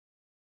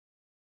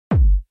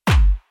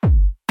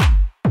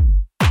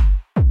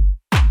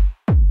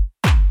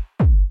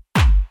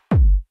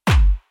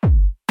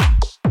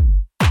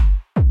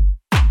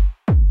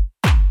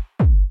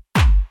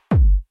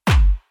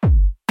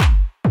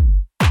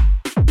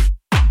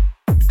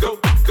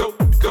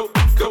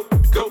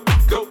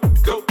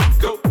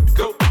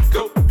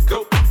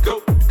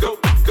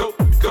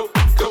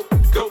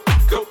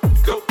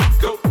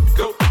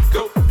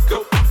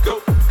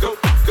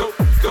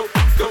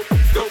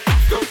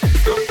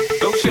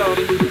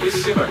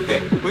your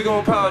birthday. We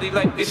gon' party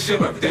like it's your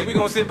birthday. We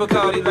gon' sip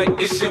Bacardi like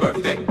it's your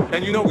birthday.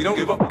 And you know we don't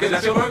give up, cause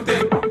that's your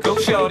birthday. Go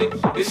shorty,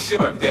 it's your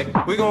birthday.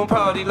 We gon'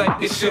 party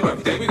like it's your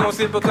birthday. We gon'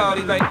 sip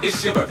Bacardi like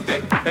it's your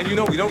birthday. And you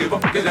know we don't give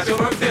up, cause that's your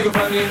birthday. You can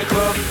find me in the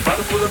club,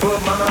 bottle full of bug.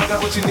 Mama, I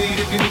got what you need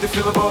if you need to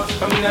feel a buzz.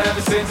 I'm in the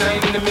having sex, I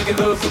ain't into making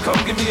love. So come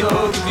give me a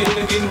hug if you're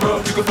into getting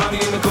rough. You can find me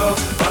in the club,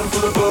 bottle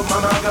full of bug.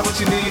 Mama, I got what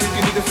you need if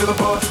you need to feel a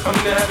buzz. I'm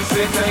in the having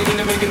sex, I ain't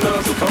into making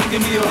love. So come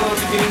give me a hug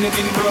if you're into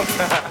getting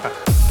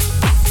rough.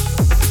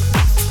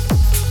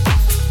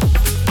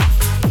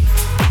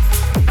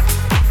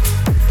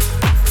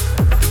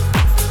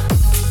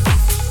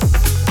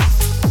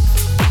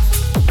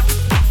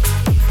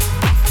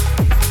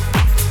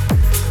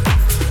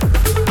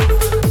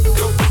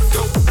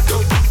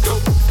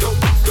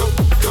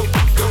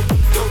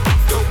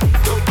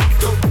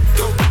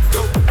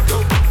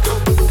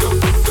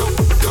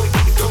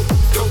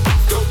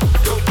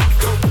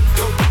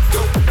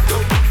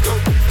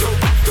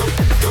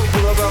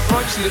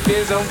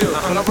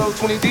 And I roll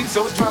 20 deep,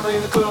 so it's drama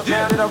in the club.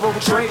 Now that I roll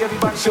with Trey,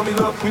 everybody show me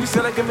love. When you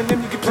sell like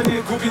Eminem, you get plenty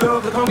of groovy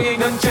love. Look, homie,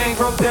 ain't nothing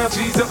changed. Roll down,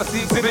 G's up. I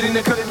see exhibit in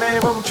the cutting,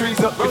 man, rolling trees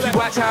up. If you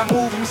watch how I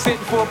move, you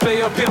sit before I play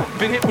up pimp.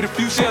 Been hit with a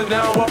few shells,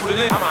 now I walk with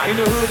a limp. In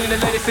the hood, in the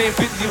lady saying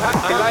 50, you hot.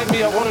 They like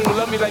me, I want them to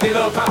love me like they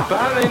love pop. But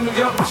I in New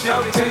York,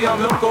 Michelle, they tell you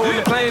I'm loco.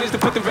 The plan is to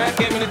put the rap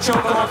game in the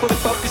choke. I'm fully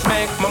focused,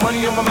 man. My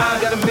money on my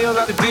mind, got a meal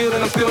out the deal,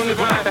 and I'm still in the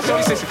grind. Now,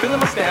 shorty says she feeling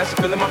my style, she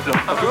feeling my flow.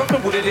 I'm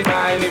girlfriend with it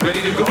high, and they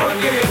ready to go on.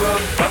 Yeah,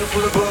 club, bottle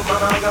full of bug.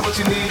 Mama, I got what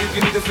you need if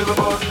you need to feel a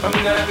buzz. I'm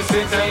in the having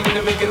sex, I ain't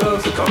into making love.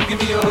 So come give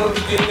me a hug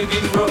if you're into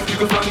getting rough. You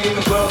can find me in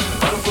the club,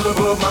 bottle full of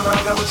bug. Mama, I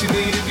got what you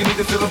need if you need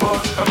to feel a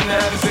buzz. I'm in the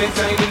having sex,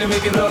 I ain't into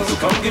making love. So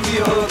come give me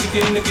a hug if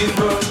you're into getting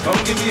rough. Come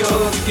give me a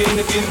hug if you're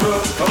into getting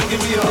rough. Come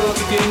give me a hug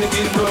if you're into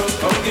getting rough.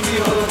 Come give me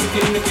a hug if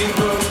you're into getting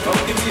rough. Come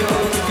give me a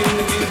hug if you're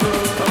into getting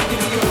rough. Come give me a hug. Come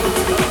give me a hug.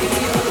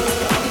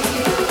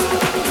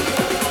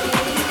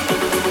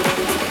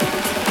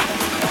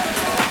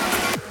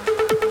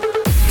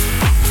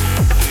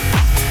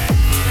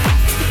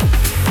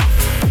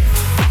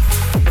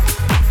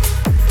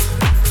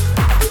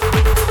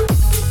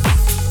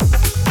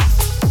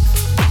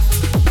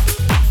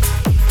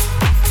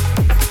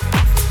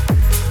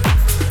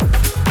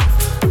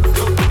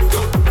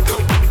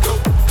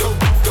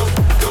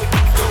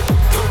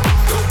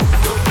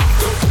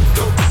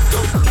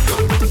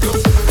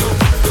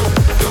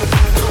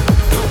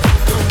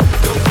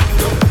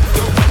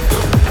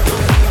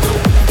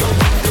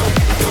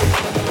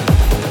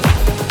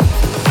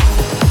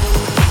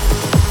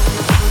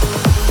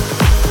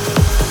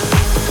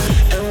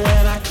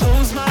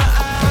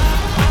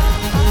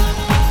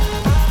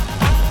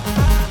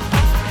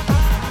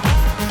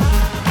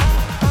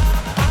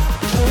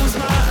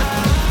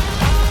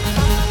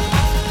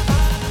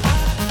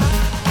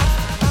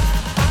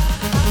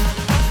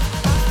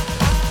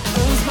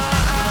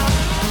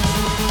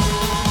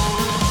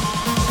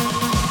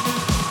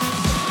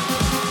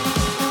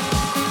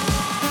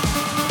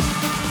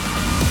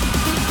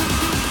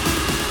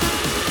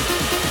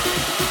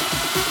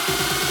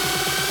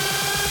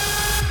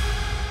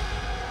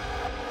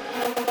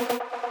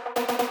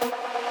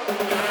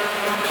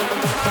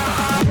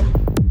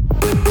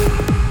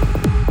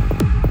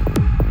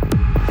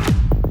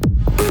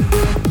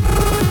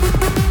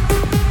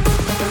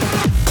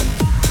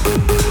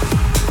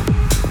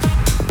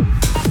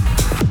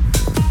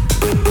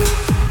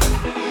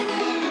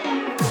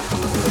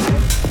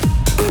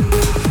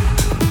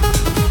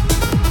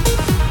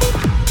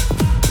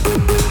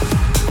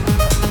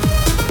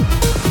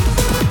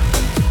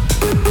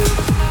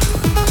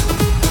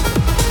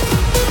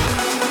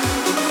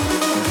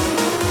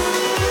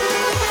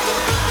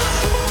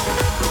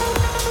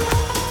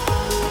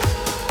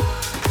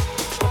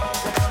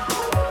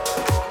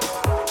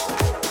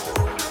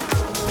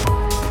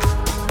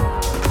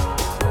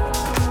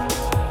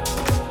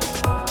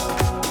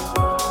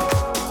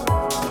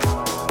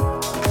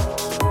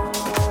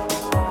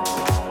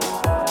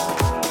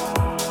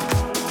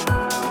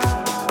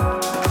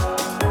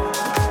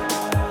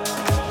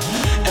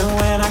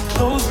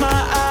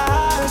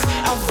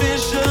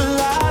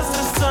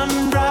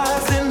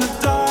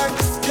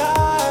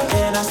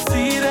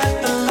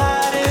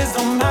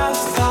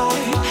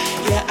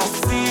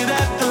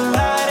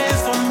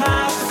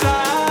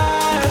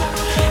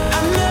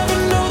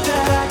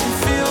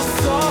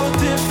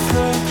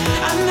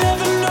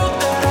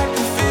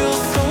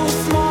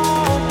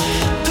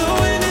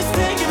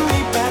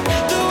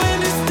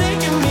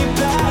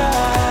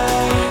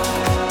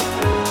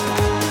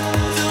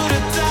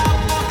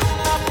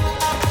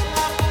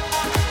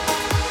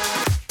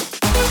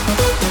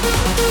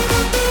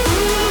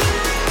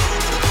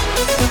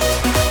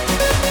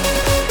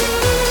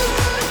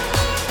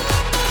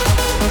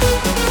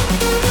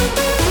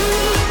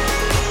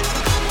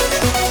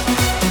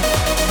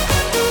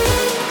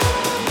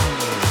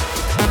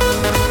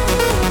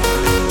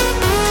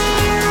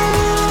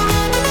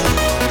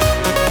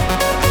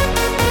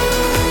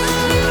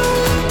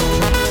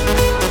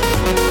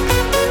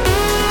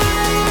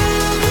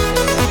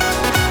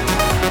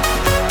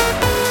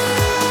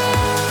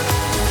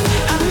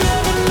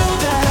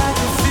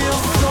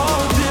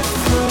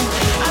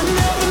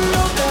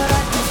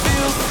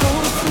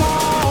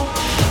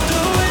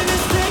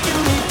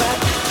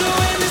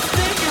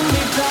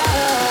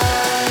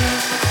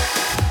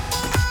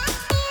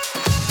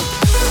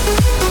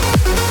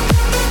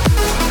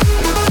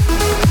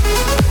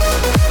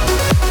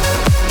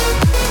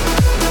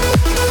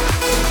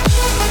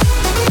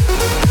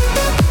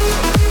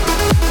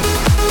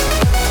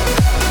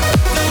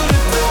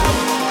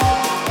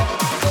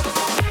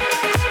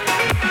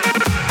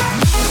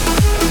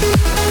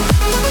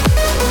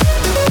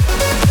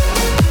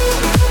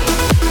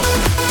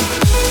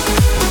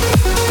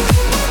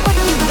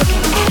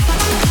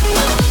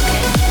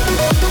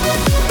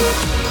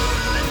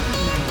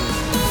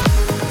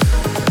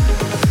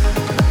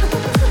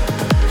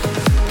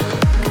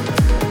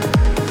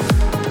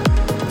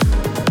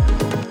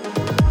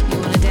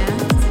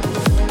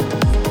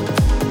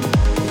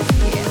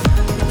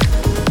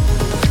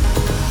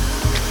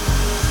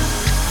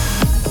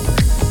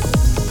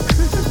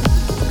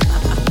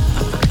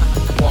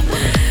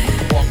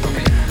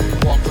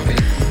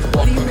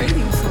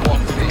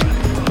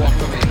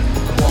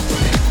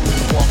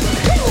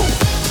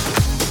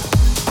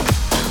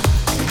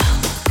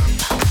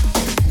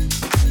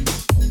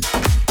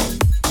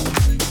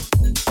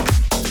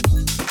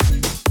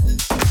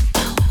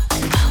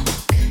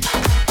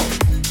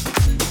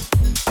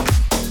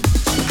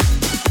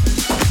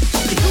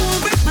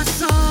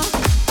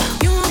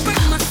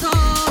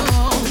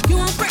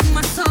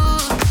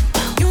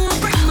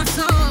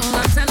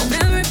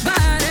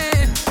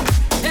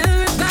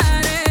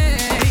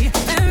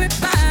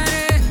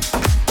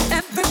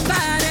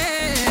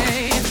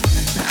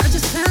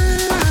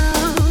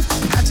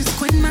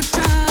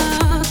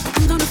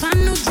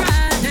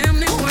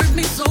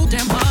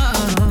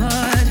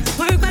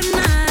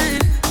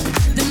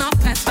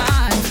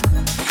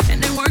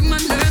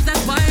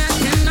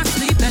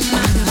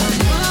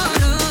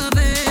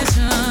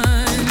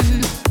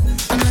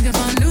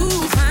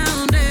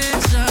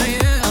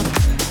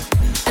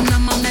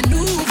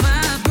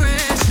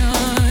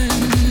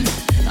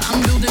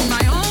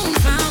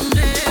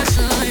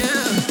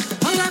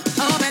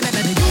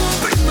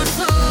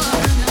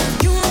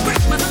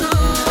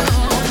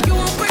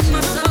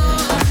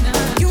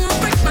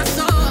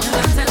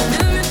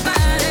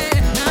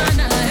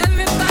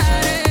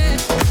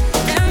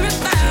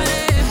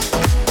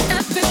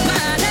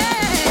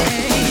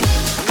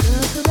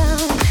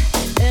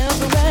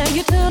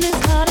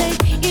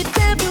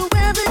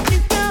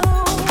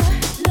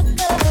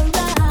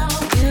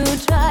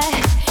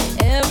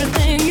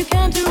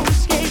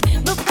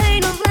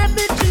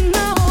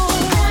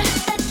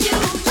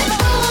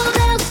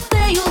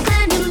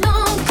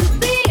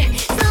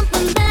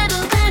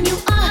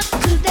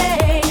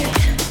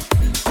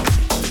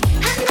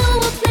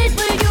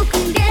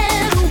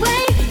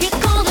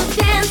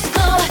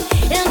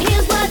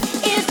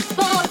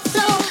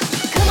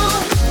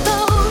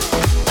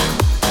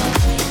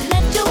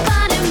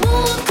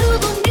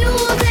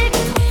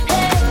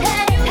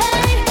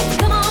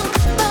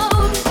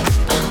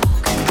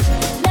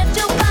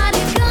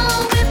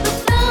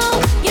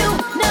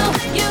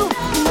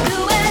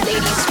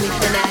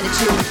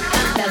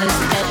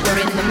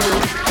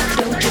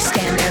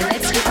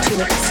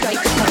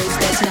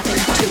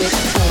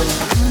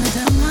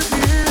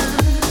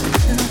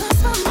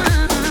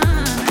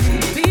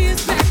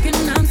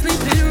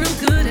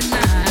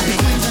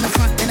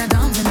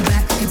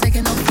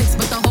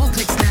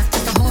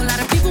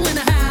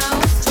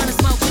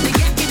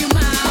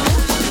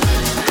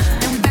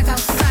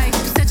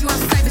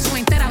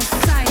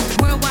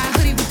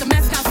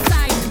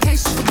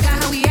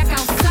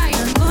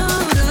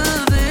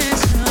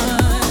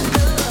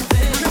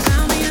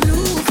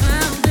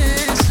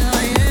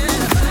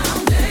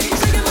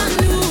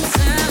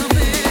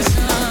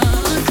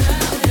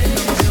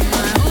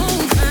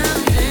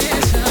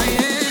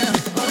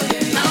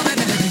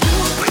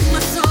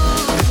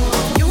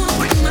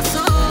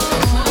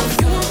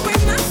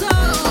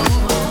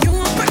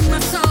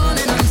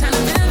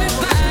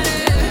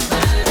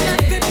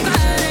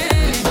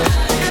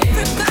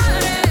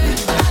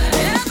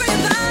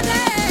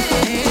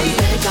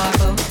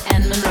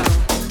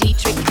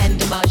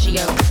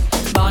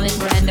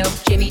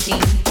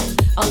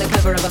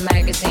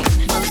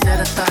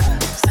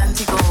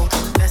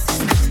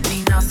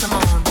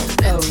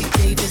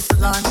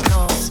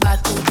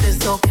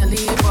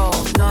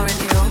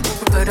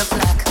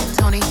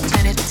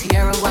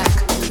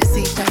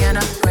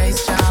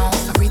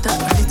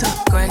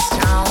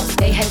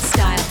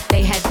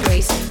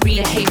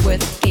 Rita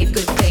Hayworth gave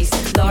good face.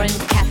 Lauren,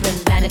 Catherine,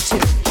 Manitou,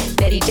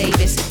 Betty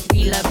Davis,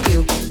 we love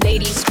you.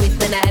 Ladies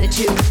with an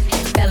attitude,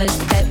 fellas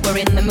that were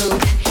in the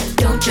mood.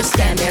 Don't just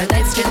stand there,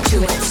 let's get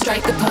to it.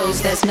 Strike a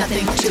pose, there's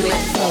nothing to it.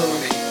 Walk for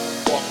me,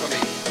 walk for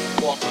me,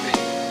 walk for me,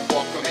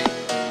 walk for me,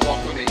 walk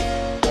for me,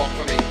 walk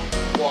for me,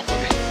 walk for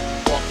me,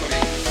 walk for me.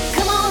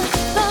 Come on,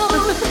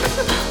 Vogue.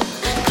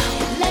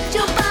 Let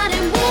your body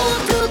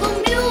move to the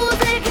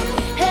music.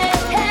 Hey,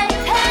 hey,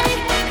 hey.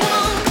 Come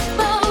on,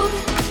 Vogue.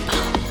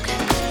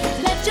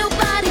 Let your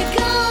body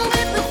go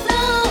with the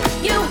flow.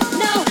 You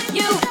know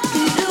you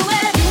can do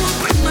it. You won't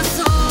break my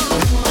soul.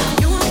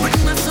 You won't break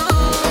my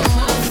soul.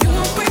 You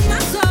won't break my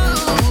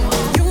soul.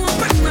 You won't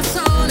break my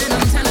soul. And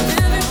I'm telling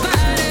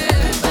everybody,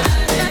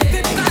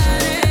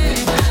 everybody.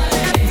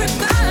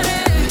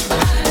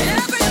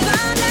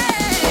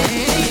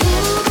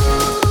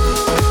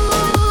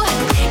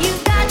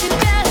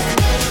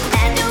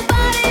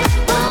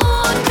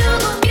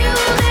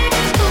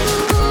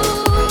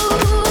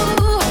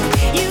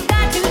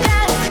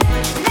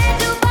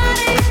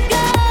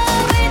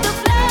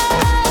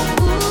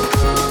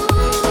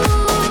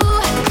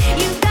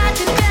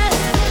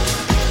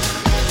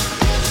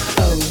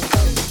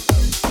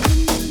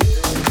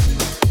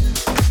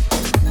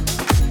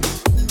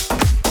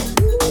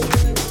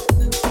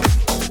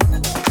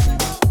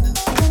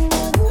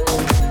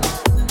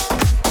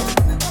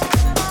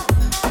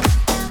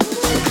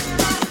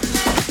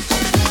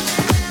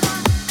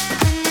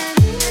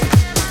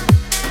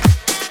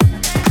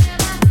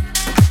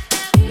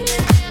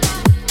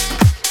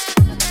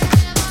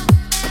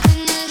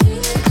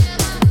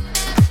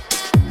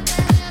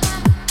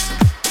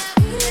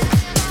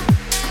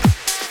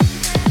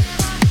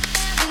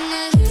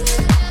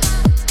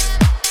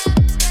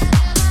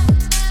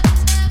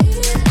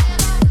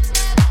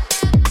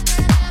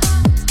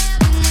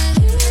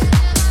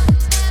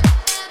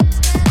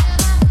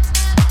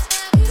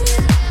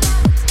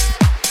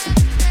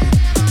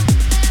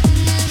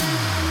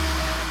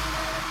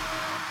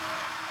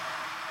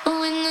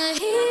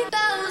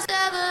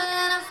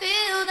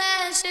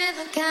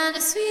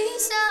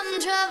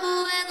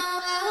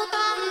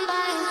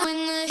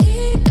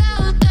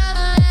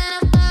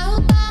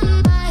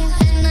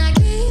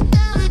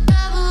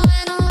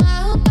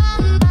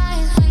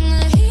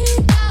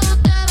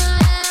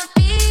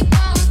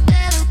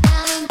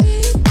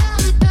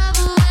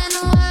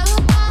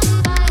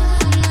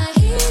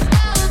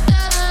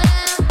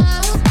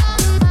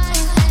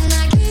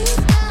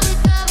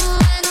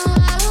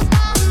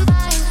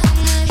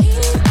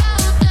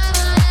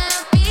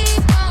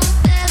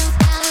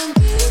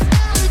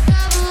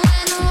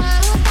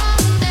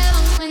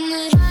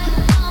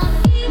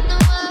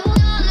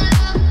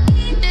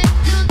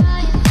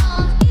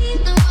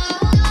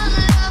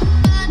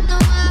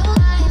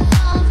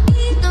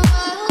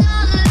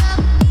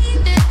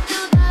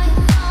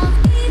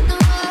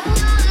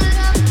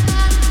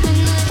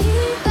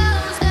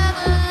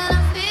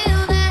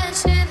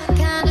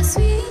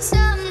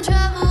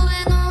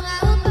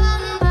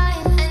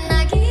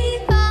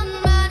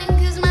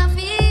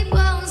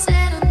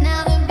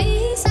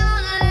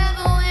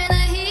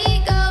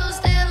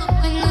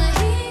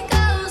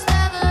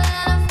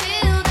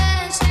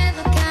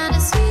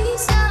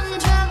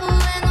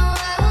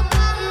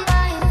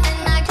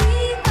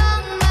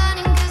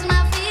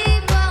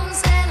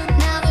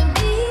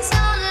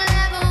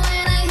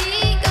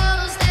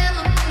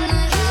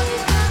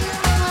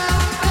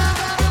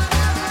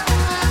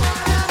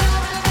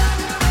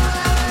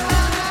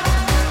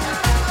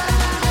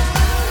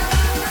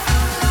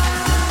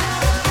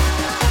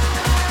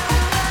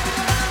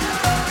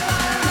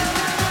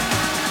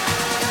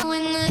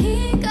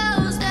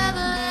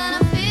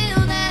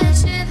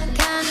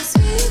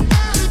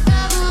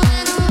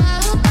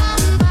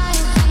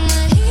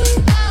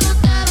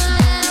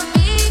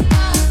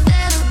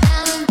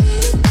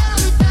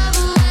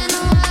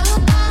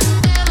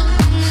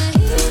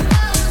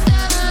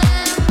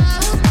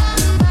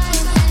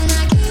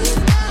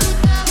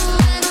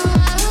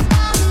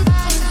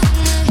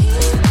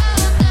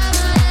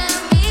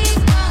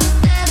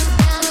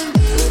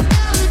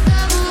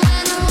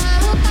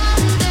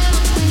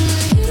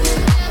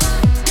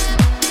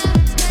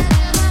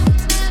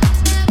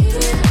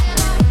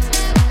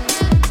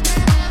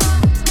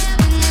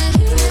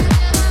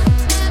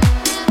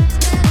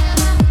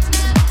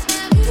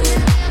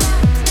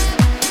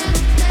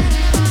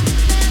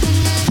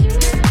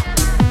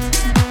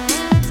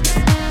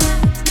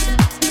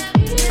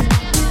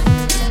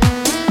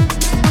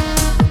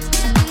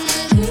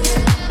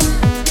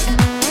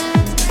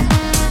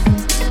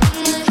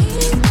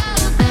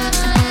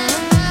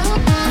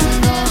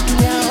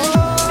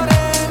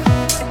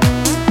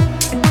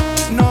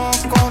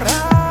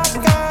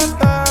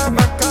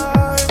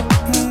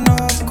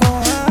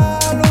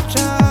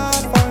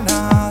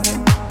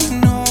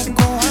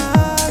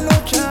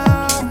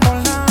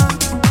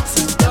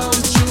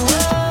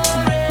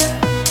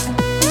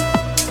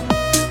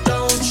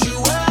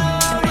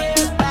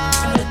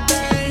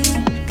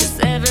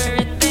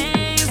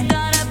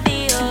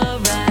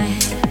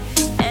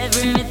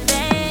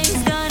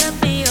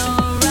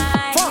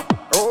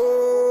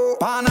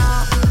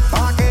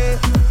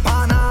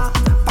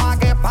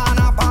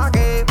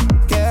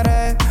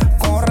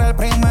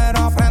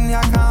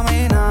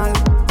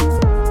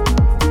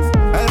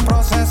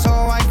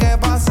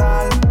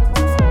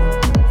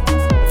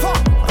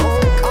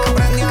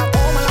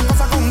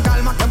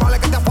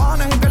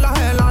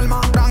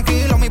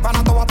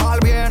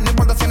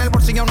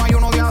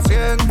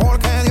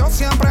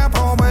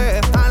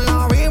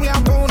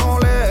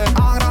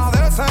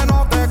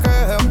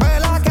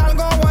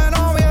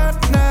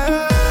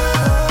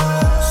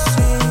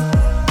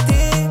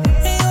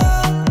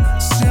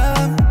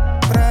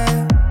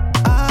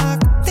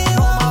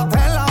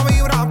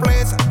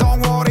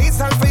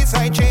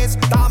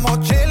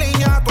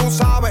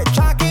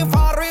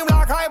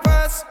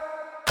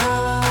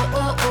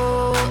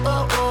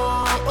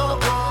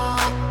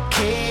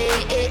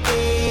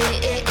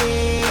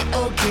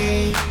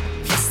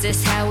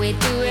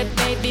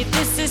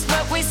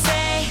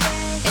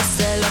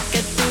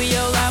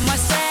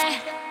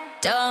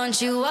 Don't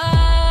you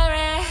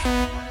worry.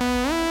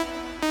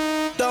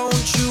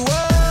 Don't you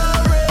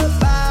worry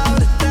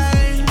about a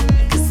thing.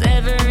 'Cause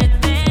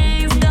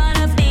everything's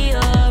gonna be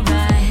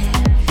alright.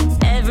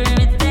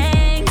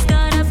 Everything's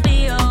gonna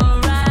be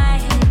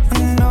alright.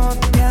 No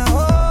te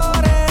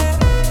ahorres,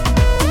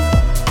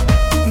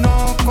 no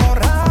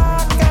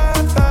corras que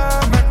te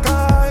me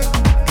cae.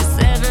 'Cause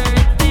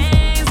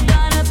everything's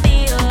gonna be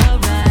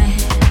alright.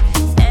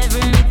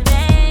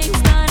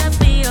 Everything's gonna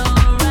be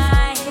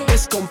alright.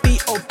 It's gon' be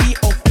okay.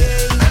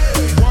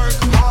 Work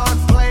hard,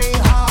 play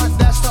hard,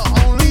 that's the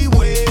only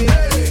way.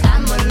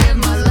 I'ma live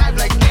my life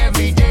like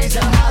every day's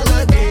a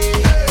holiday.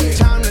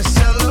 Time to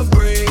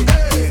celebrate,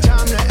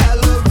 time to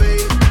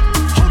elevate.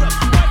 Hold up,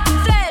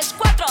 3,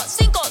 4, 5,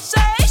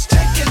 6.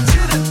 take it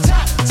to the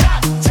top,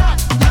 top, top.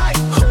 Like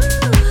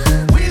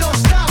we don't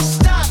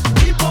stop,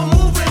 keep on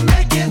moving,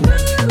 making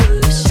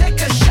moves. Take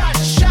a shot,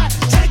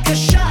 take a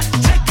shot,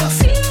 take a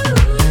few.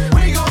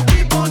 We gon'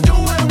 keep on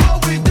doing what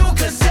we do,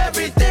 'cause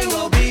everything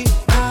will be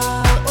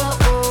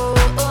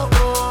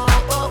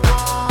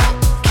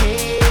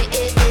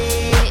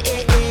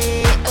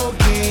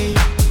okay.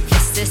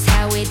 This is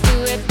how we do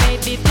it,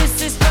 baby. This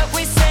is what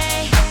we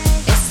say.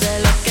 It's the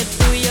look at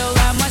tuyo,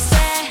 vamos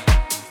a hacer.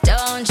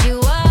 Don't you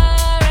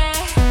worry.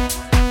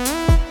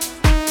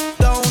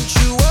 Don't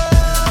you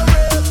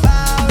worry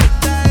about a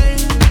thing,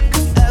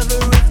 'cause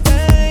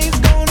everything's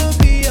gonna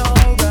be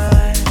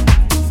alright.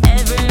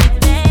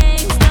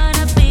 Everything's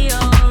gonna be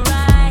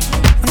alright.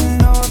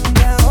 No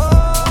te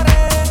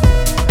ahorres,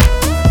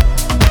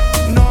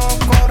 no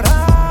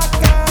corras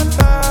que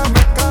te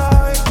me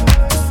cae.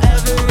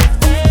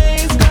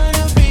 Everything's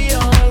gonna be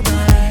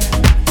alright.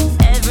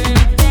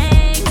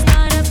 Everything's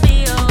gonna be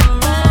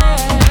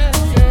alright.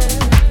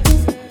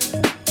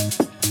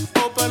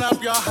 Open up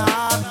your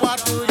heart, what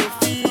do you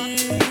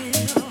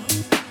feel?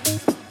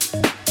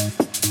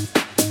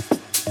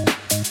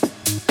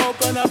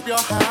 Open up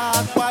your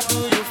heart, what do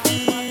you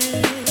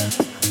feel?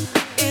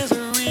 Is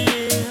it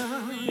real?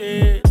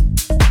 Yeah.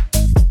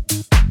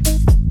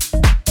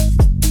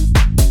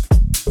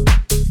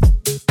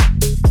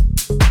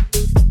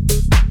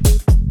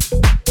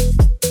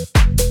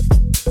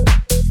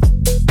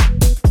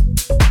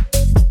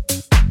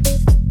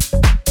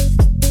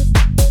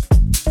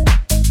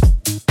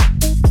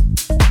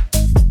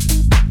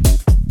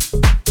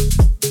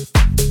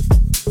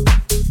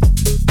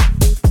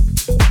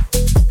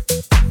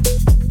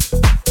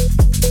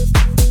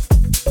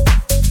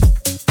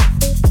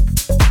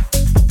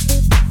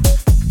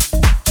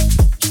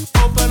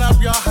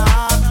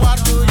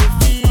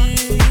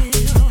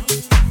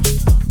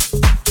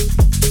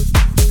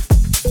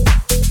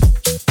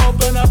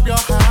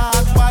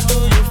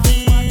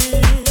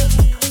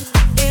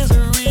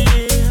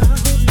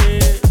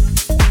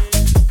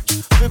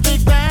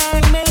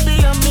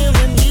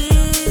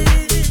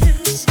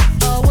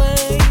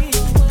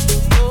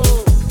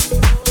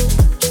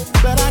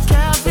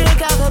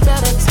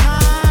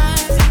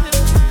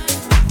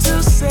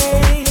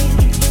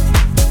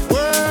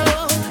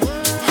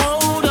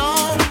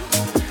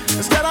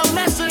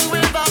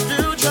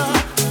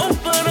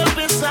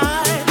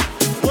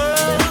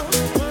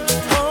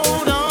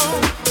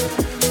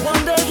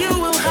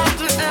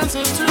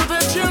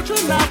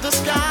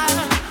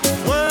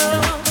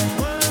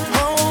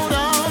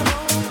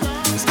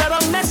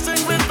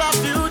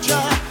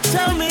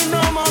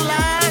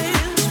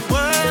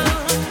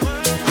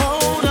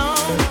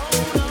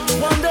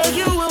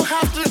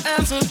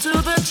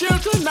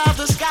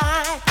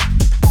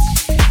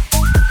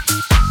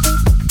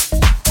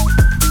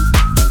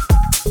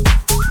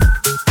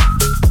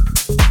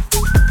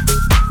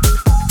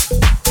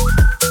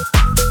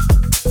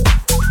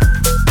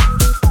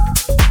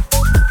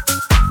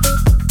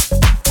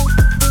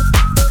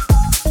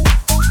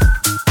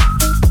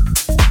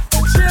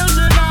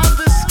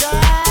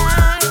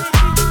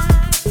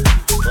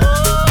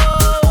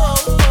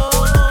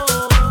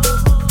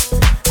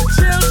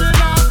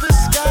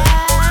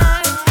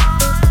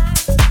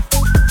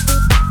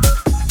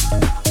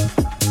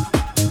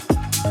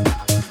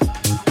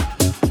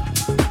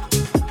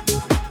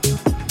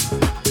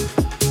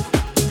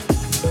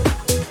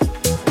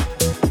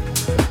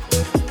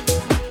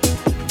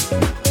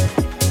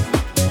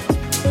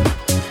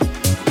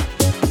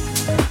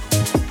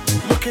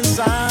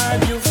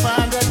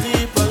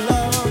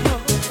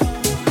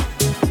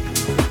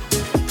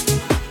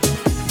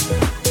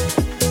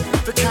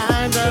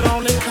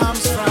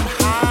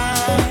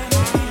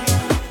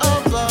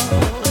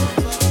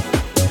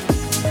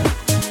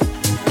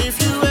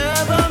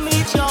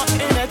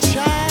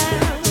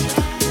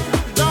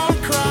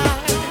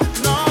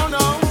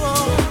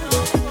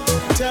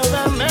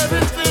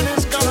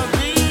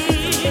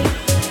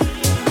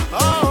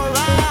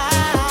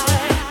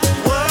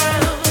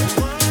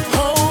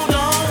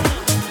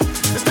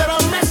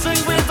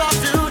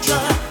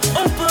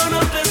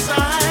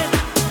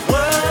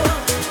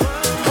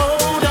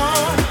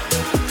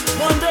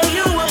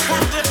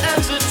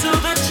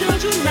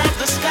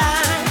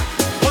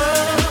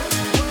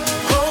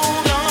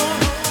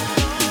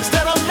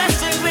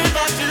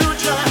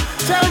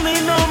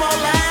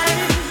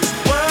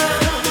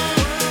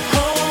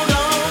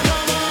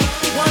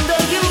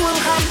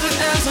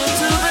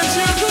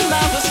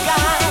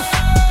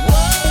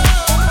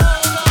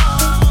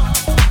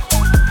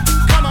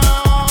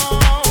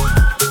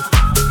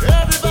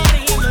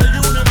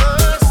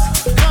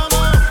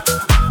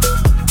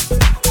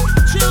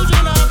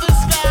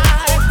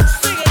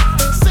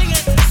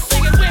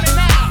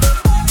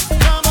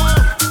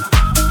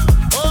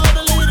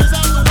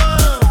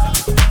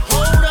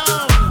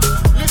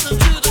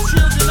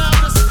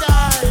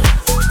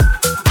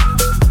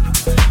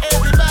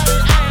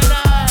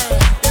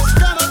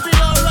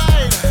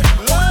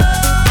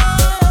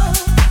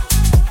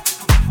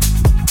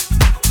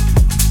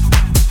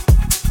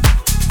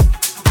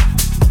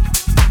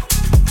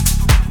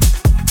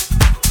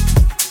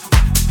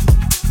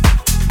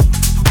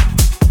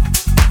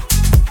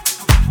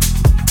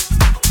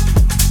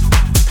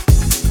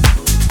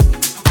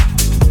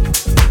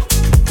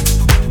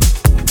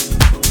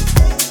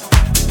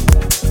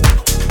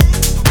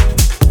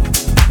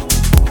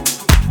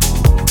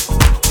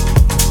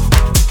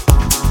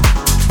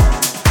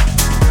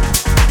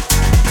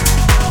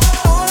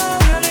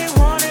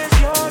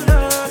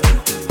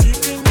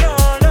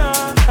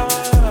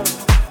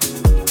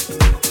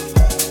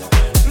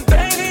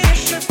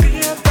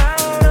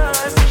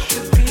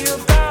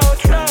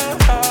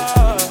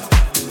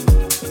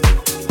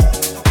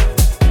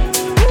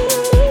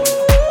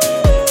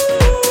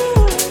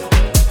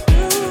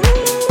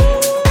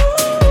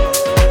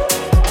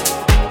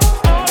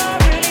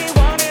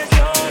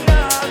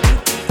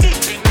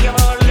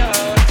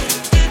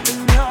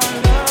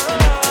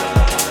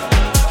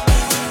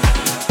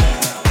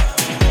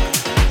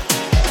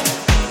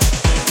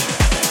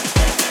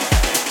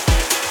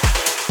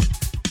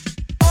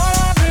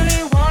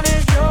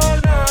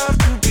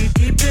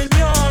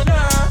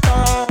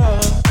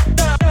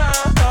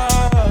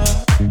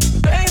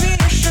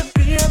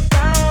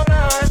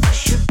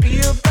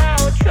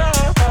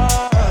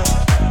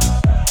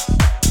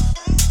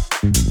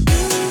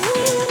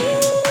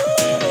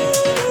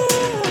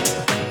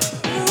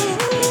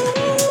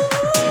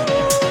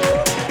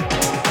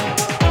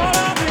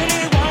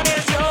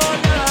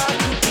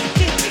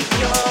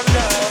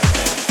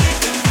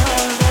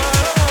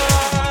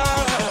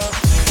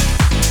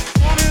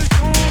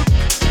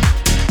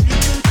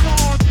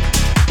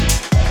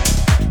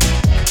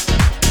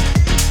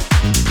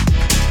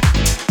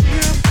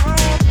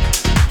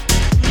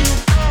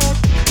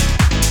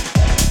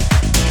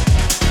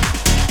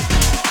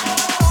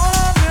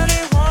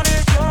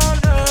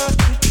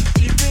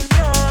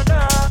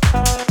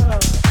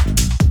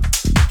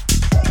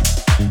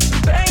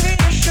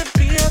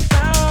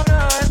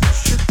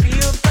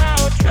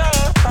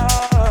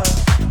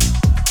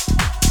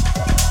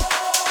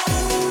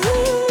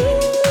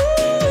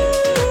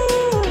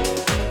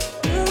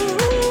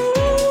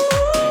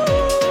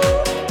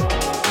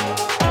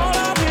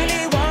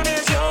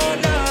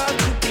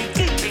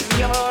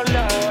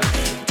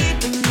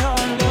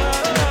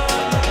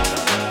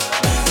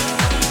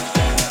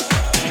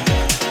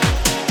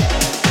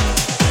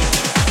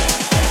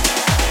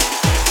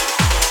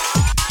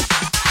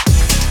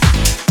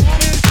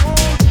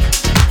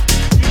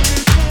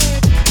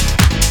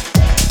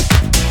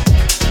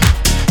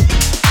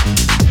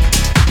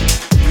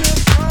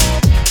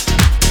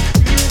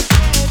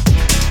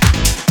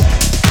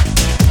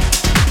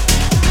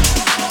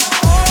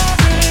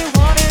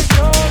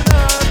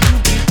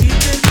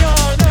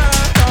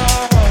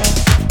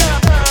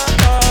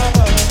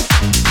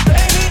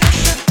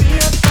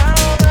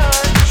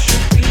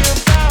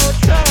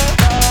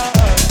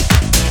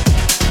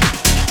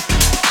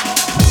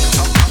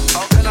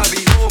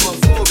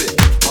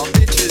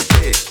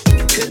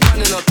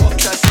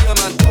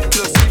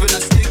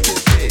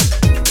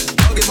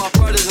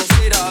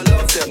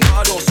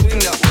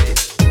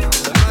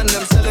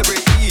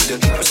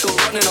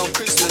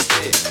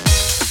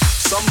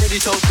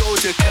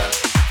 Doja Cat.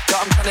 That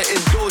I'm tryna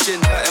indulge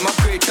in that. In my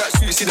grey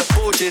tracksuit, see the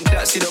bulge in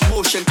that. See the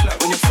motion clap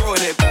when you're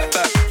throwing it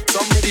back.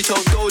 Somebody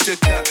told Doja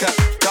Cat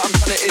that I'm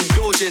tryna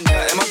indulge in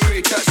that. In my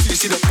grey tracksuit,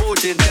 see the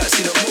bulge in that.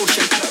 See the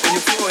motion clap when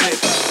you're throwing it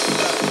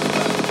back.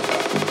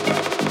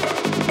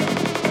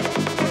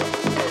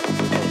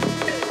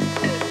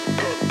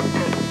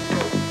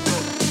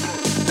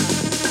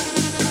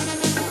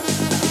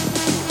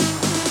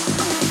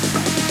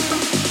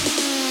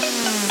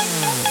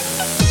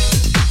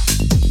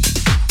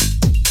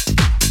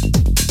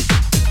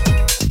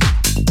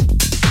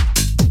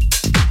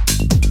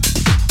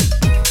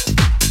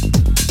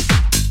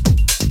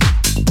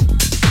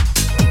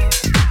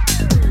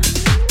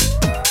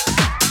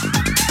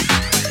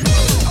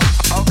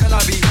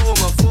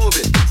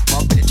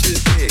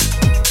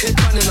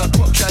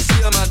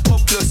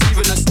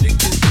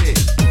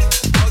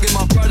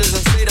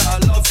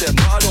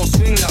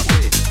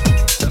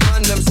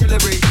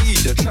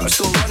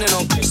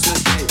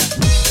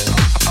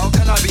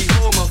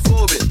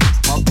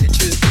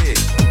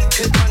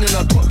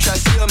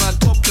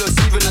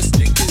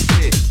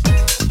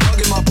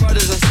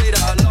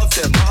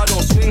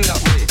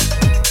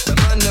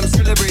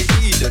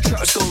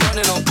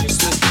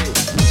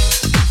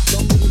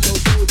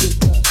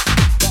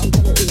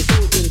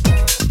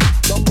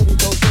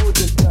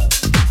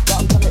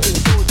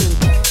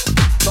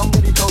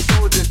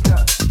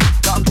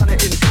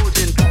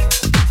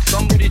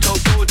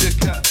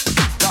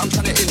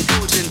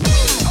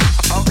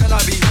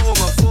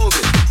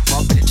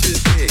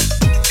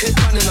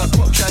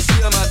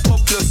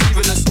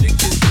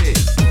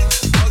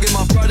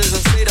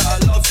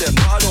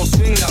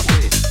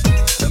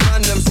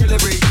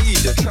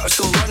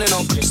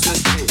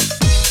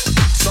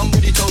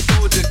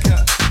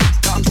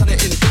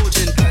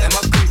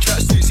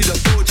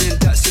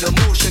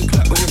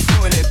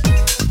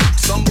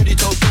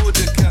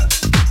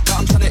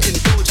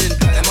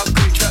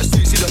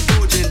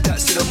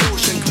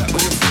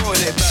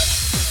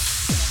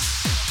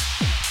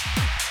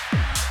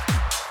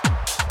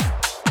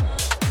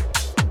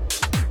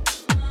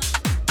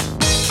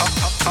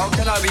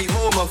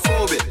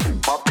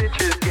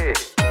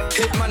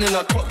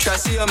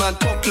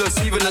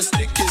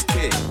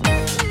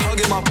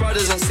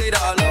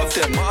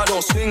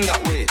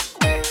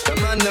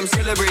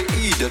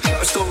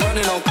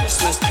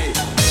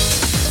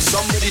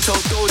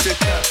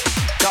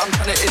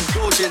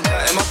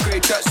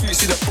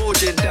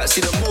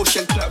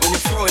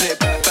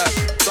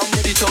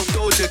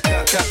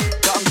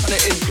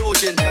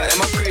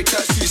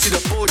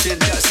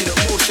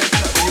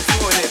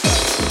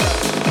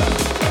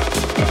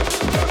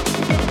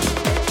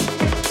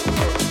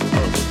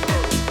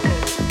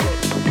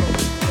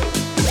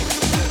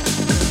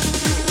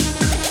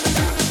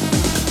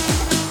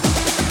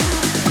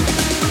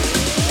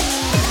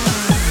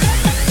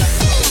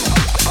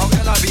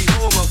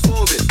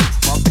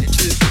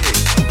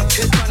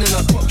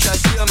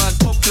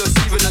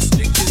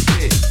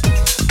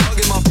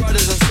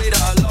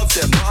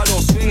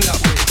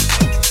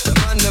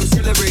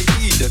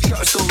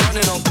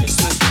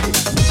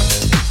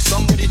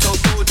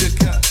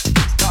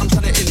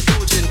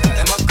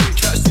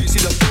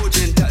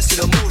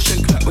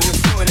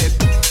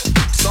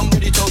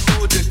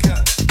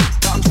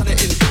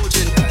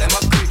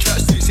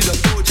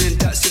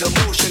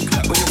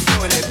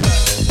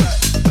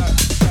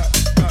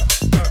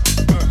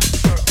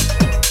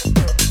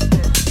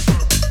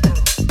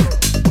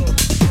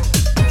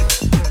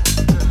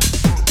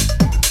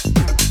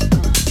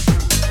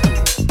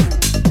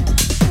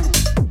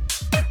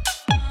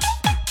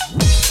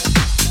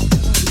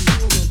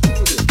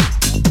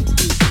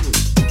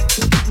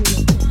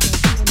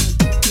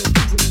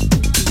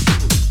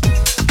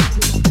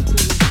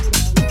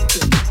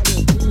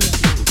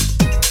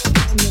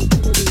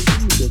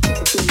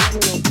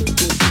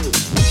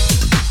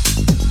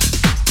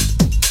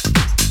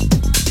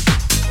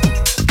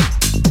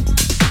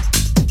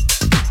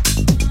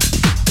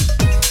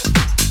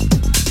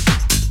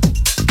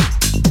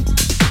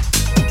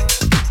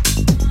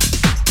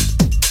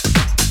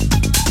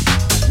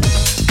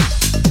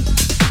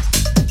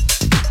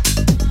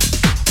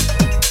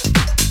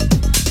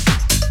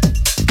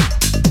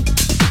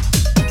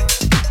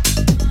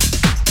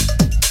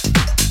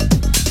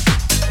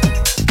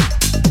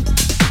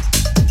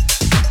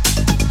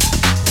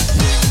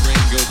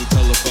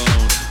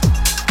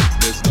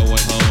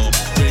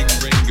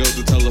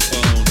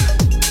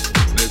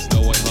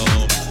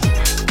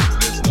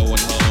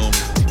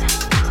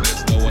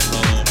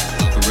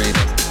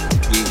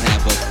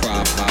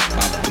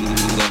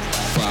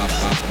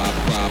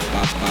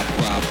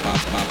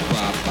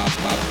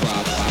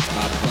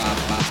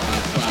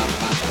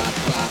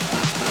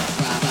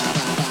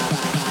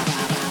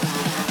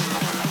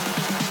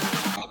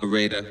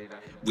 Operator,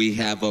 we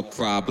have a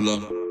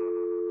problem.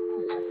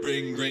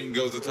 Ring, ring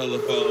goes the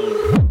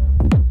telephone.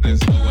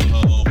 There's no one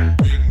home.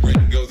 Ring,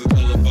 ring goes the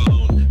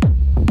telephone.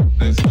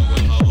 There's no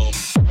one home.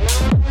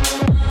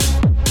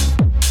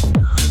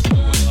 There's no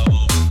one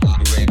home.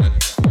 Operator,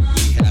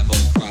 we have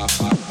a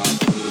problem.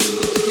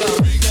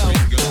 Ring,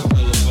 ring goes the telephone.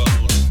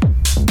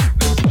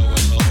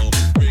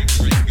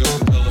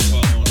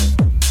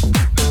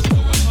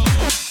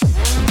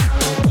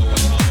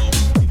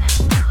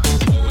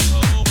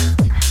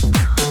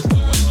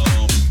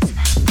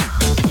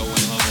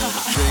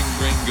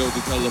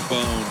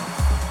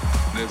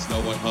 telephone. There's no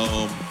one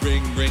home.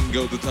 Ring, ring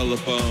goes the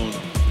telephone.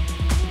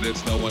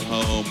 There's no one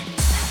home.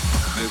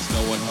 There's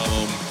no one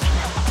home.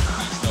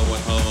 There's no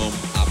one home.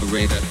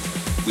 Operator,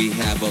 we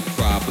have a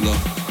problem.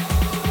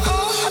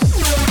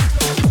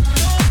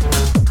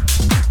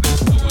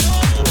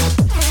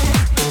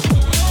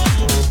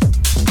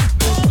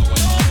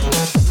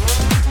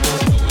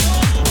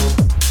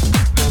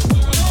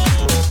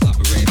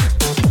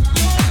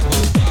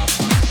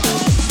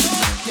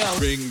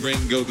 Ring,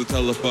 ring goes the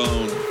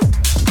telephone.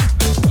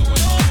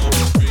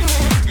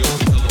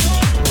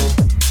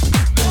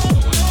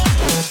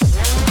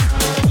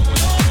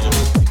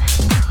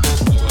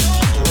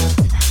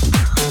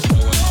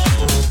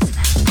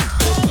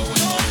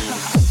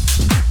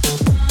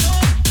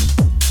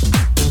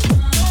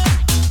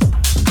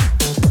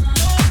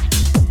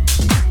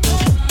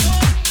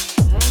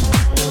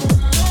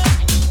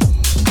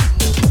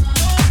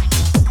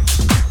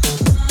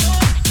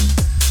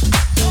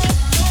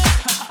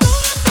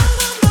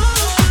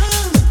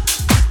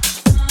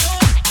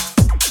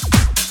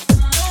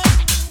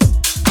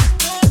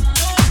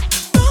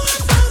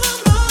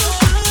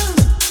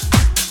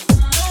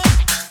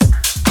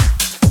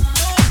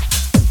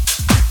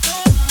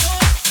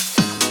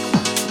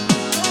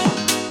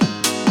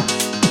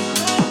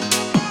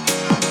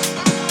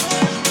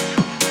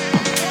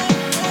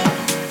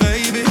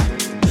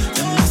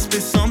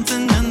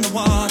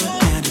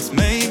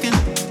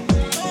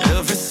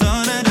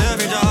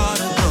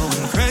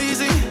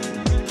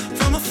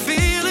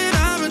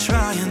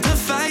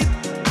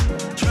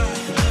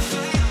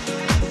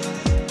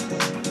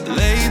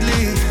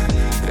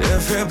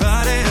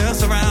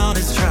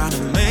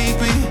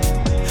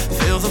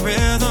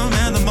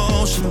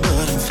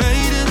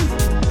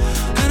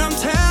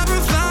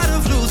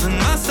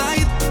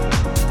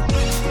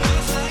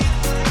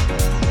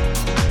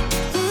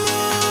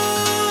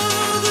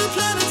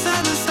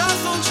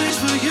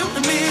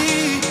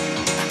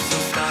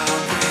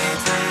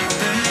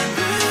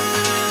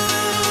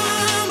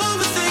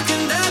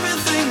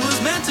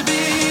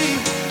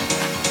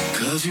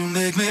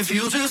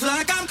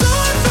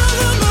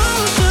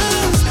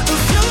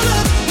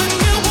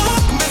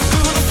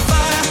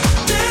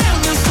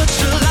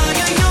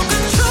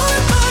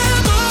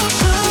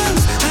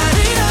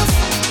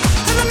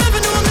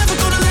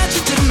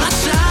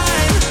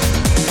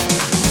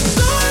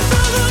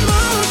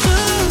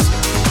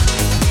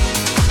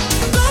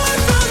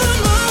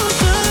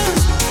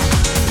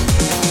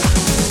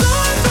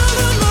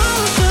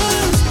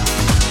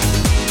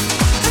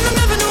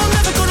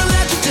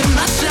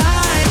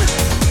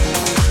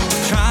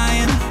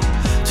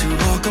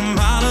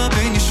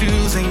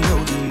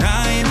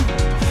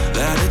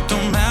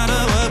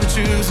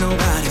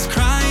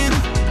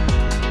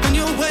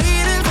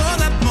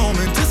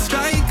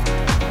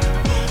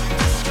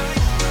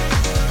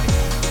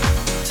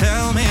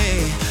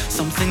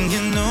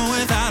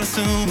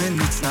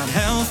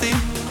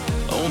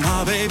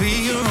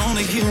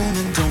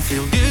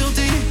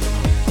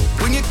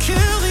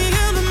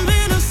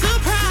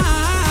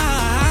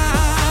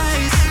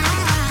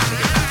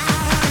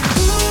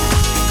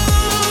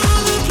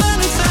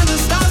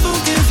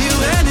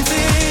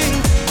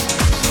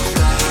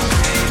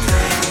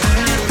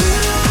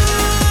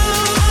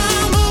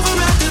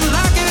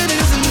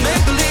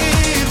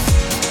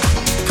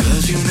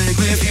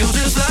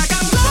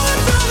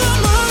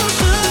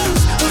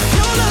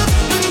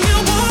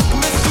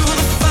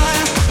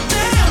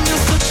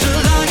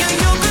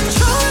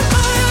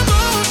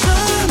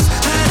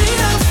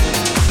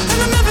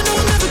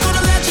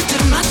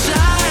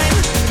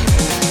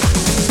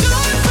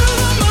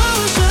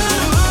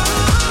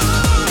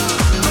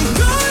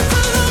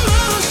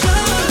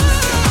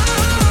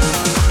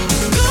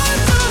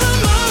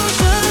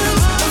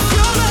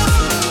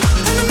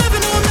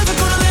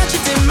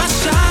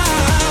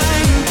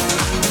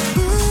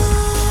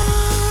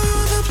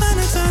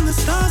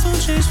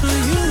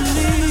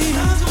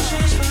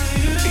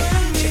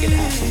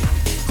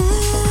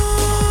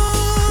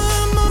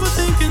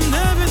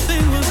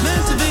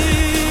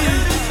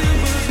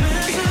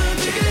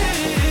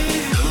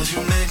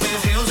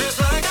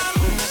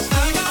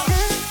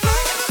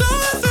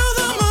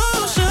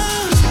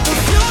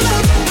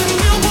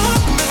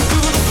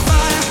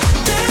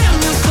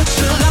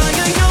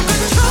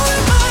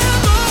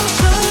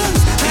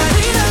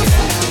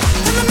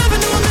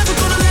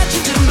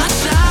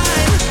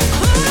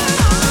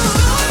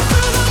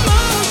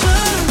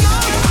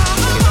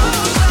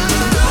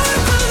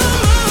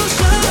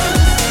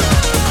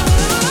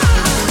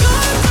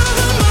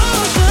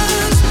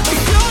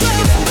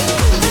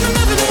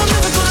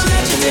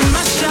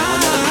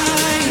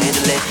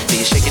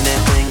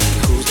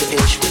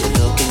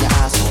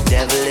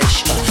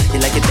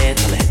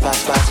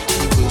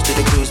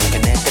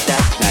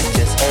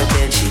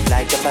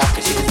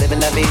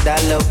 vida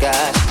loca.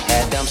 She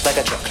had dumps like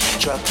a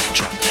truck.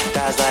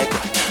 Thighs like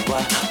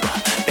what?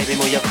 Baby,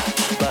 move your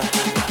butt.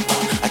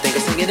 I think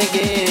I'm singing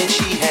again.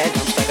 She had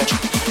dumps like a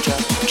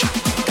truck.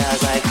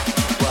 Thighs like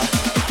what?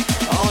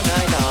 All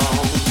night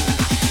long.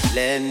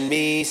 Let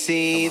me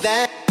see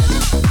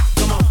that.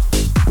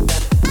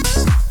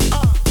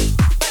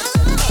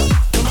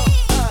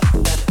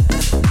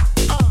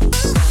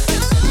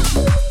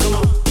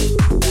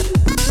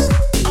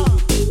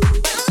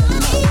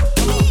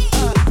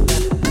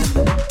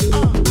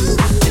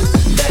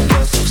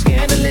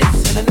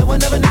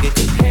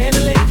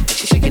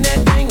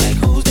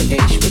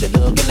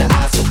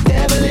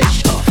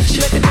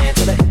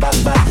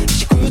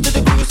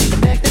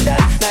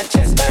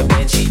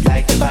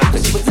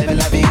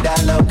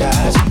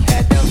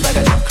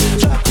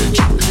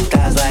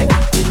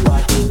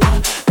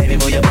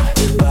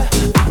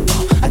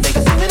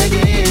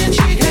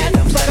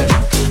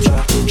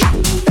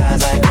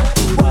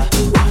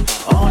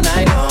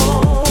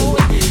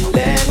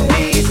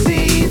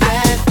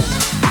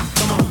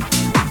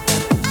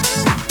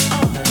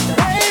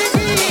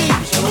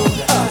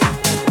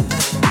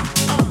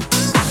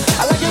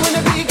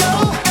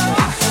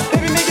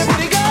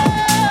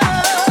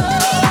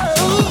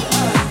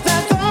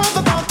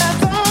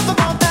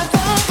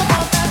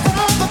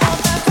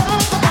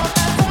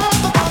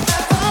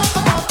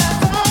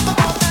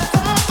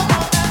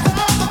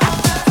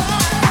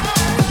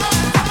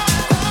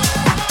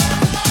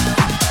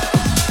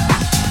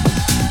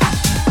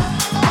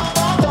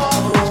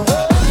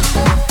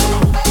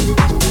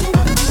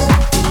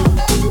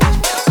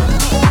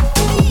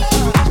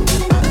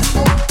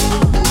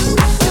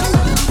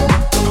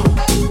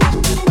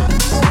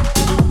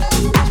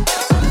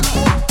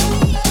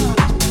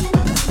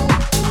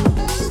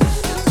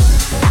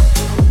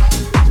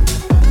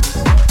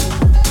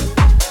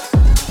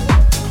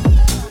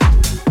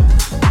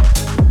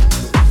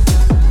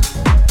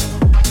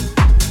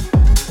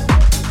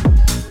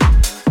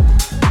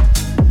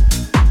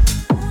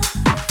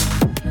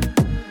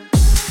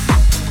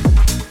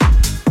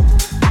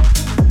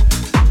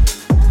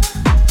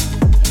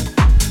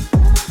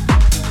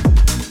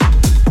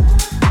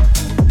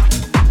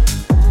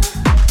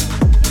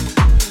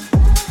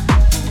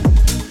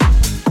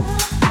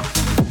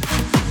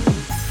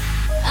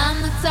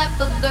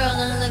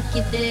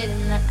 it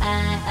in the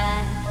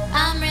eye.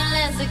 I'm real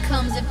as it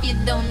comes if you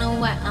don't know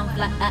why I'm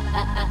fly.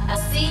 I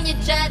seen you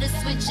try to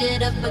switch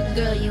it up, but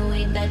girl, you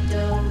ain't that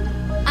dope.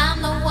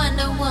 I'm the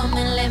Wonder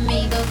Woman, let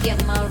me go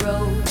get my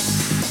robe.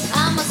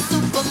 I'm a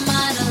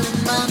supermodel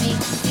and mommy,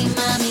 see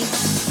mommy.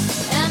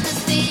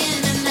 Amnesty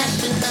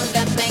International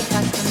got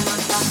Bangkok to my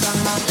top.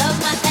 Love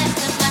my ass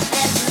and my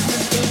ass is the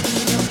baby,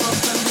 you go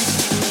from me.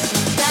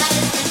 God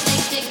is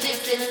ridiculous,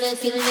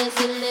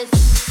 ridiculous.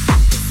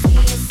 See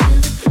us in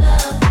the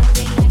club,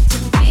 they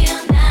acting real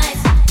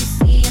nice. You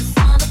see us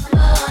on the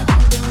floor,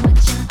 you've been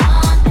watching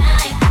all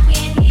night.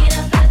 Can't get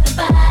up at the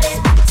body.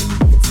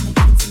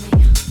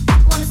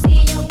 Wanna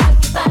see you work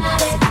your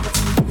body.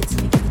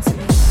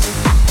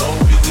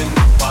 Always in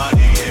the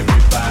party,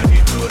 everybody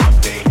put up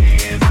their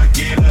hands. I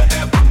get a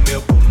half a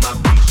meal for my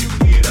piece, you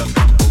get a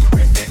couple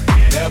grand.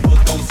 Never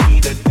gon' see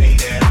the day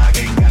that I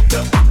ain't got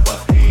the upper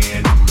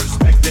hand. I'm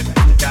respected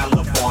in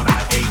California,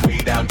 I hate way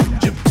down to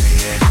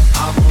Japan.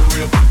 I'm a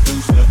real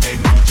producer and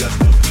you just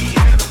a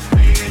piano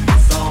man.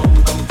 Your song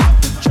gon' top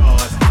the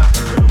charts, I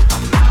heard 'em,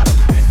 I'm not a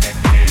fan.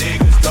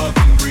 Niggas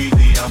talking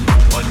greedy, I'm the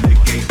one that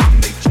gave them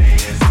their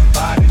chance.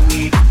 Somebody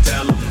need to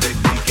tell them that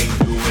they can't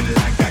do it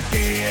like I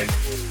can.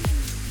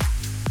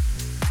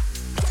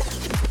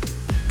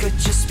 Could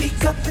you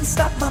speak up and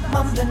stop my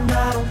mumbling?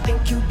 I don't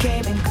think you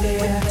came in clear.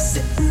 When you're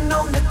sitting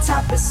on the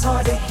top, it's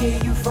hard to hear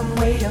you from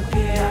way up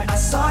here. I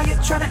saw you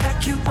trying to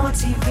act cute on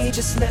TV,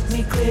 just let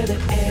me clear the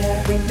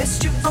air. We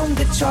missed you on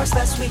the charts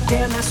last week,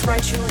 damn that's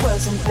right, you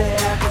wasn't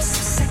there. You're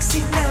so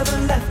sexy, never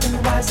left, and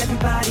why's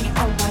everybody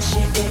on my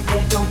shit?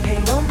 Don't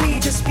hate on me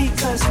just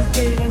because you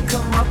didn't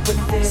come up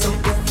with it. So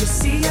if you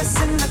see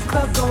us in the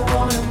club, go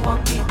on and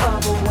walk the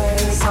other way.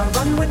 Our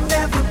run would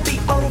never be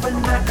over,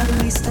 not at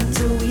least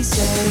until we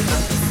say.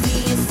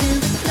 See us in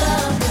the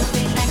club,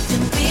 they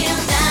acting real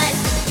nice.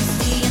 You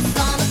see us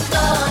on the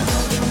floor,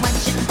 you've been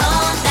watching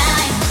all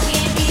night.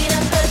 Can't get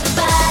up at the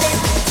body.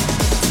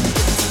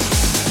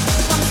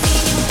 Wanna see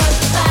you work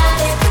your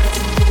body.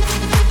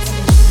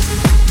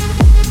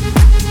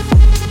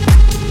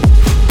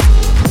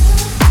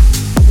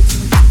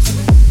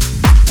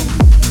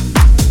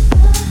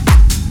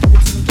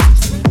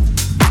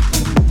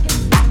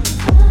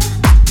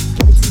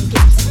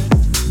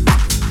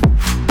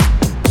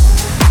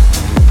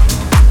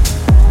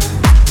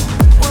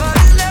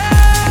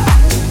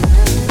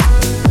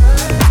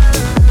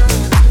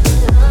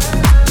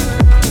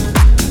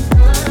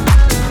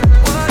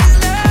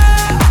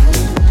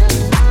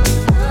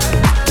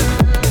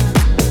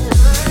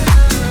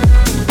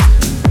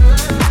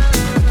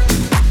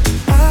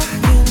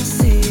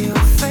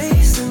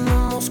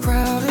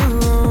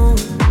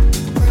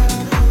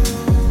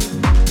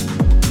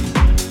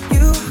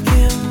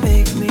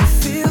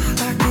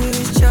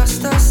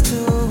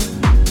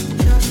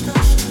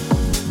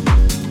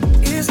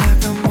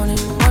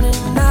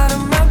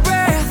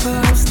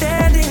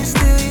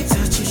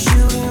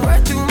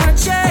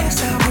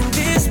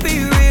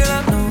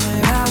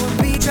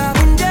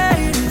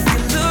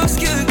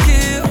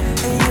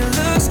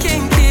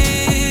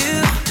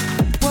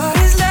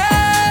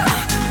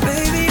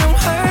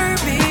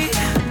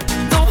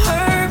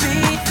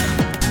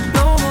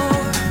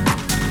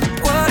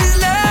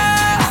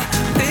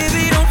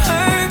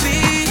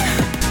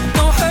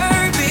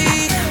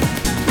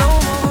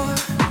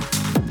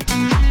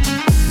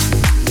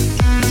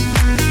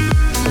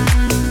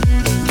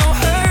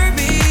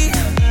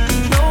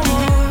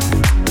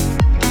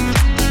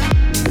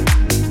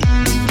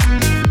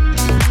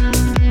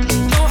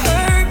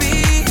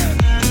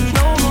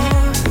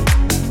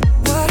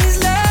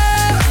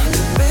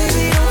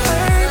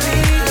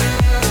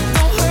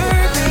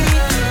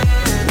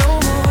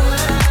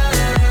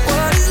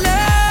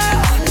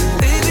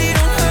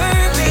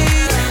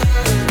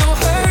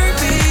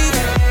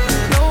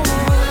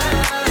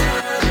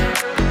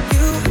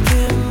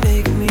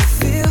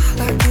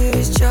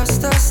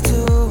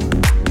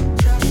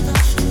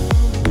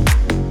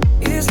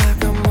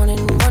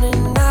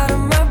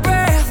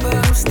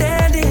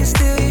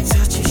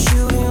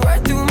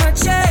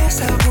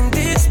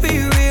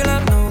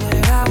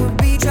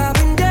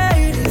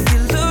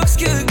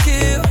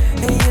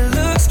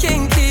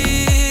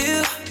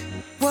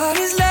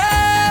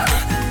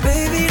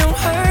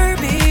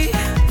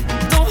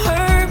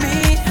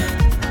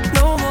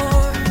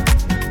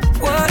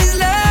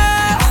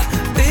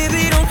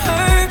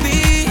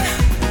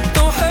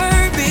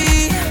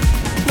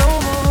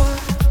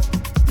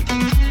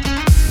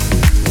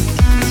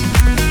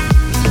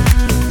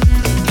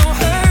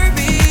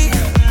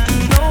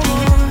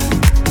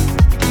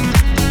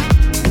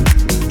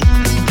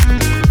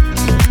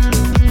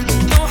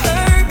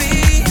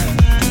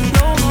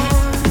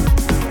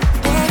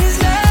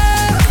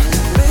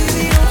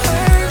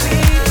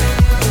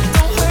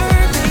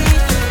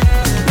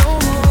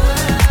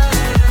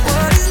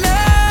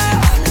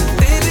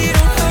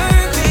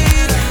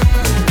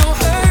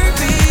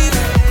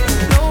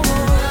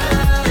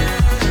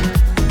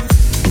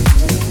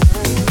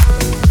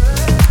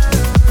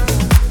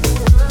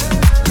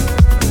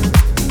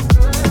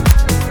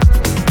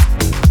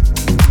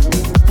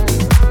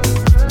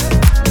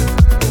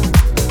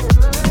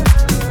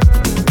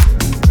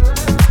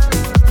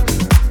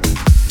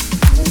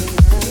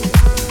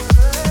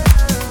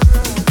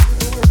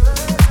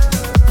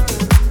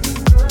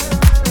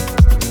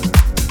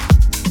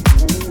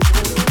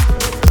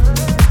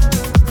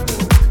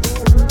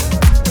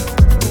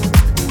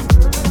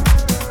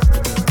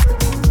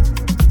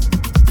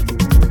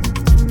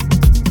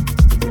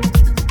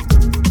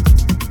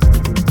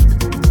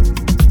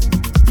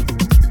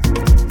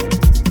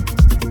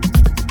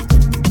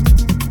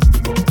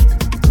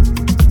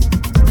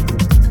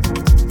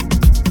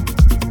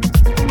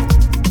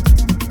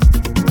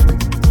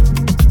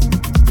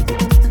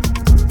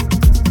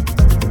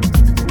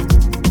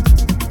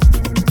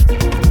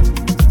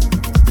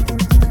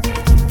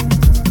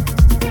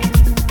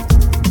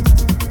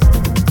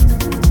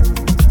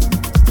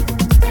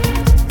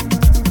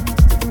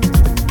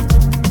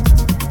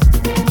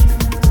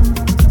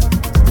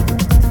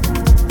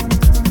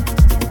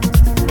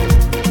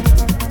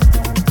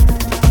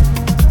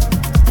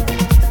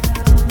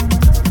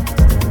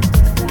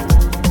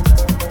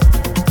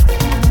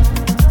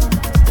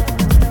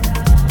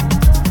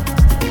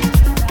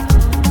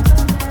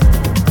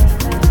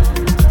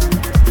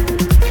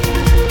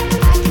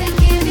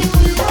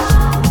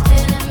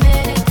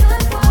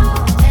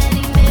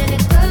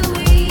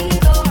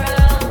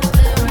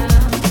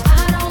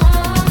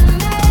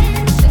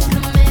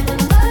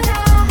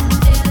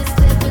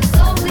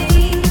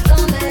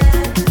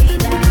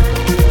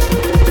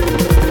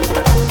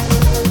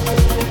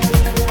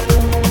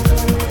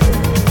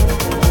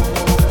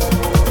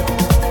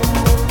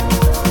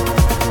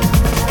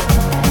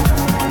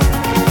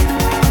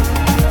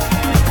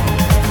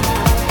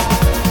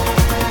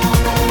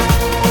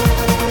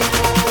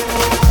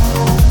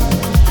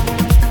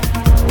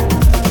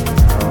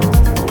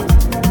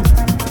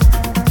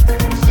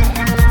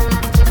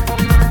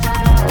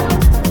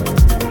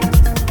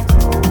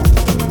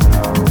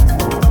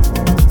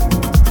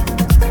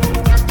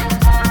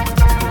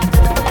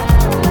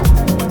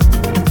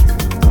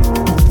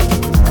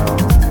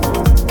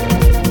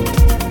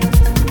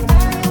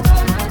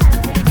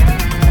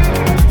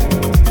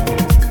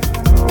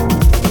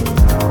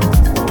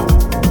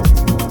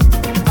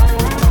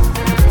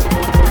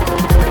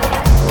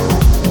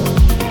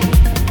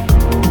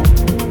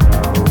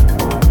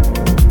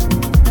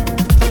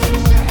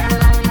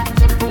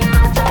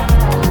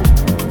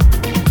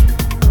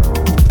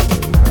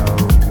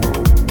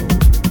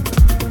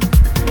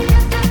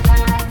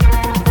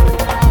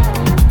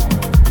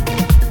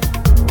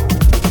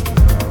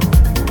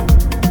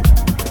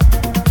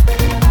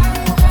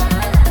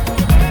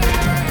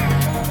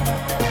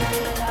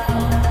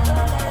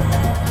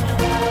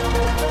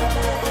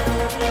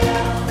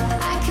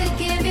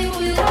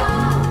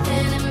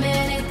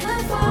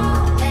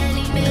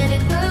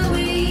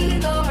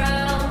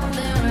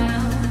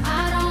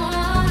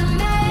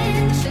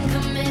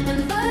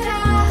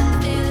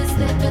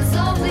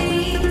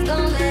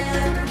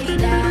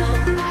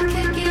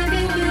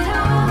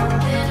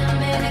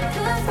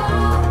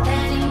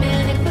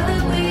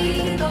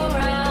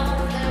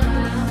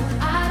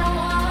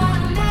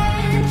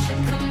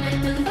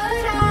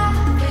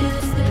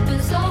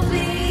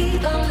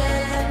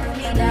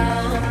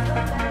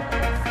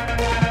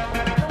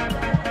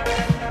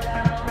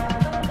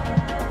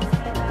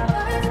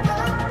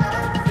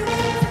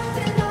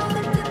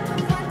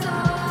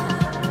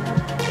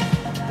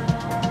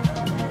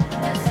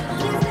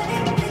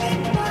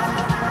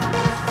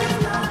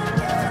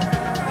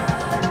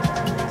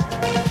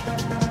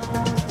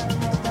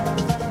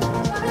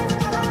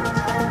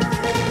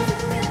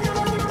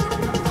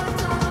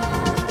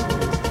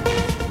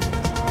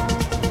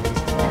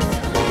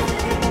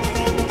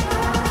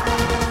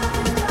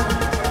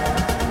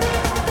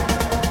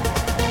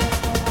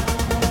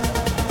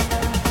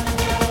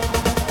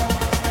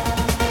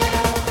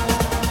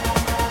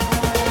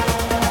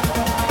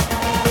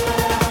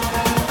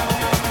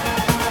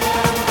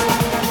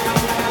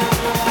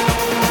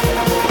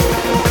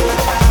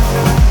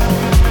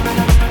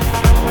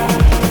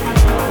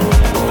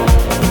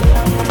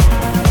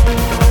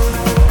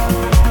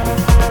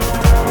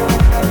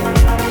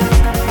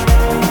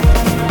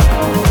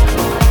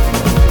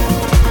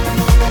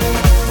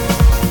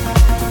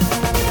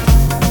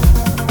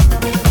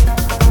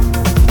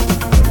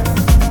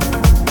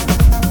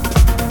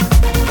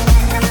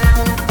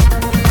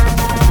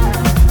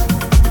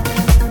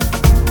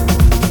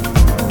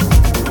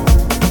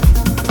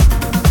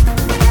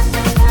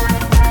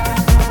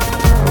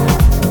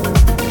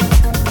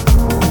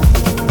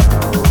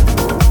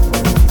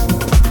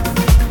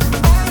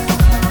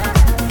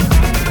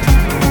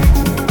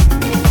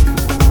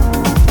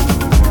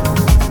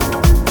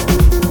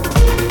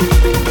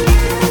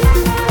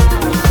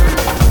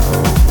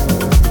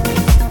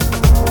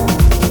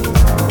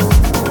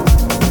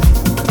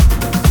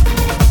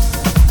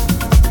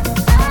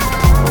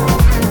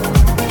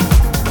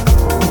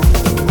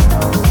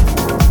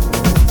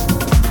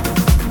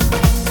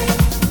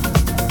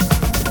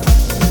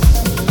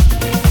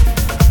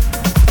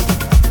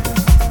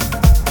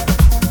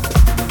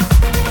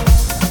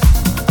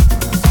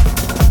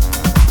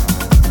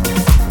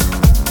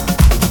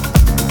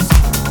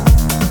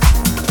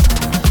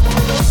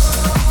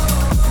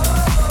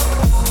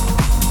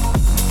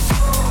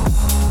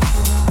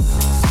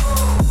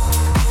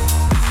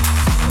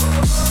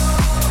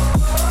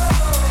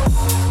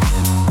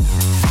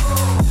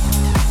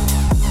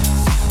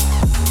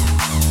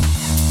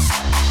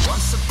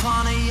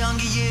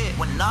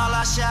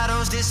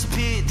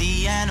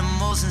 The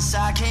animals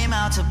inside came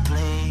out to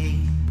play.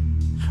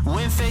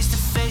 Went face to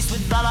face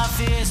with all our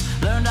fears,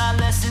 learned our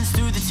lessons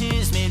through the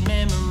tears, made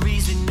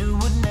memories we knew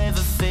would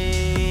never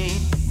fade.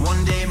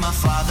 One day my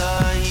father,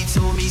 he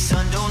told me,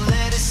 son, don't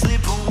let it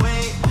slip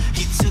away.